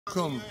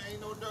Coming.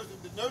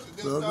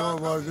 That's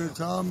about this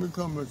time is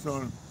coming,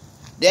 son.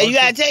 Yeah, you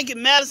gotta take your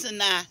medicine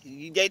now.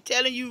 They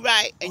telling you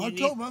right. And I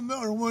took my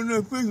medicine when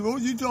they fixed it.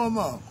 What you talking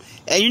about?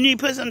 And you need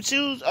to put some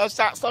shoes or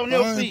socks on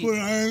your feet.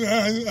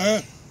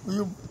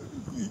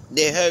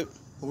 They hurt.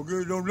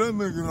 Okay, don't let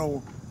me get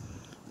on.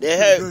 They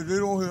hurt. They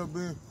don't help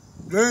me.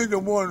 They ain't the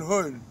one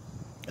hurting.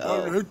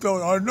 Oh.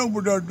 I know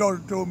what that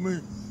doctor told me.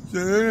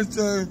 Said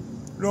anything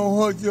don't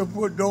hurt your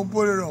foot, don't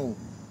put it on.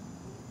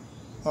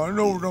 I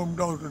know them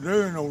doctors.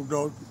 They ain't no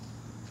doctor.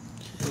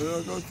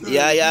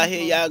 Yeah, y'all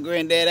hear y'all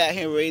granddad out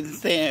here raising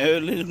sand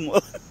early this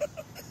morning.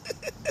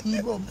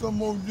 Keep up some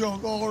more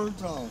junk all the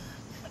time.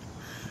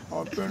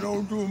 I spent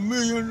over $2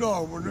 million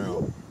for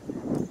them.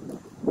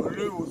 But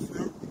they was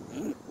sick.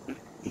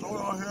 So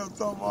I had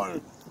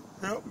somebody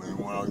help me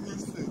when I get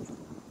sick.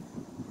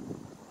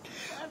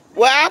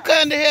 Well, I'm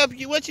coming to help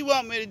you. What you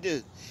want me to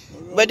do?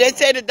 But they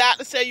say the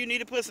doctor said you need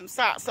to put some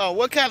socks on.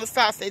 What kind of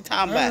socks they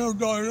talking about?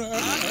 Ain't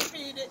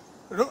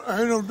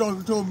no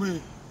doctor told me.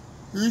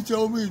 He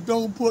told me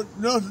don't put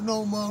nothing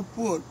on my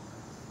foot.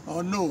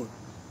 I know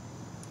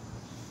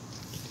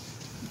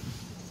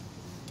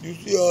it. You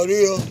see how it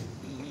is?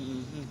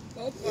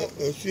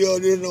 And see how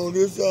it is on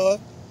this side?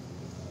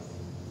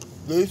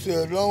 They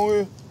said long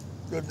as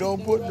they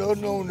don't put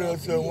nothing on there.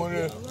 So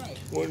when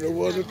the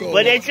weather comes.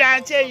 But they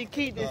trying to tell you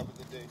keep this.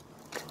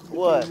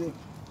 What? Them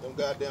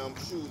goddamn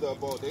shoes I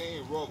bought, they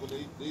ain't rubber,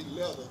 they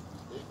leather.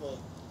 They for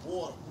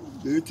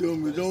waterproof. They told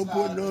me don't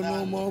put nothing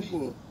on my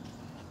foot.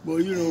 But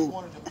you know,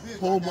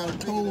 hold my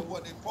toe.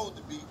 What they supposed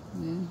to be.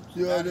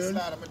 See how that?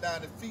 Slide them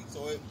down the feet,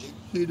 so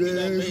See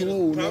that ain't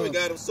cold. Probably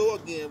got them sore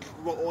again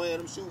wearing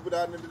them shoes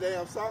without the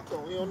damn socks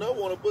on. You don't never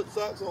want to put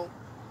socks on.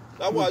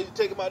 That's why you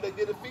take them out there and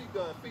get the feet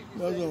done.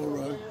 That's all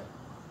right.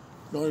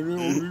 Now,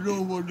 you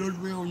know what does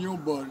be on your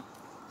body.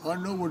 I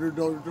know what the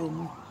doctor told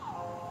me.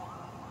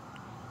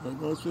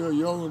 Like I said,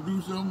 y'all gonna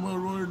do something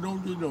already,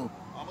 don't you know?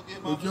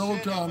 But your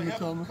time is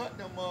coming.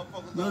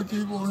 Let's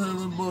keep on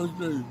having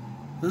birthdays.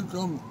 Here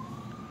coming.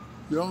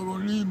 Y'all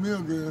gonna need me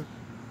again.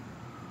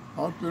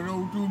 I spent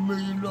over $2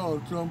 million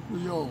something for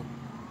y'all.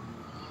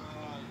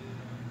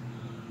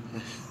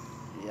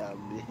 Y'all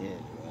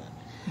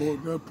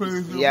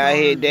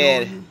hear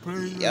daddy.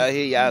 Y'all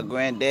hear y'all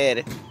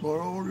granddaddy. But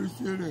all this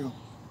shit in.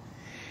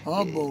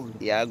 I bought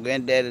it. Y'all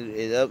granddaddy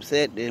is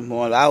upset this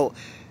morning. I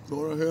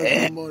thought I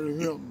had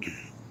somebody help me.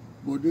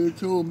 But they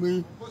told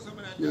me,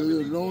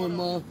 as long as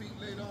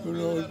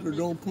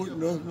don't put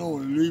nothing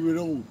on it, leave it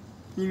on.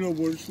 You know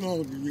what the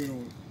sun can get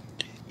on it.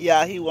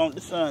 Yeah, he want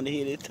the sun to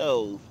hit his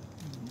toes.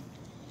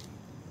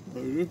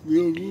 It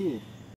feels good.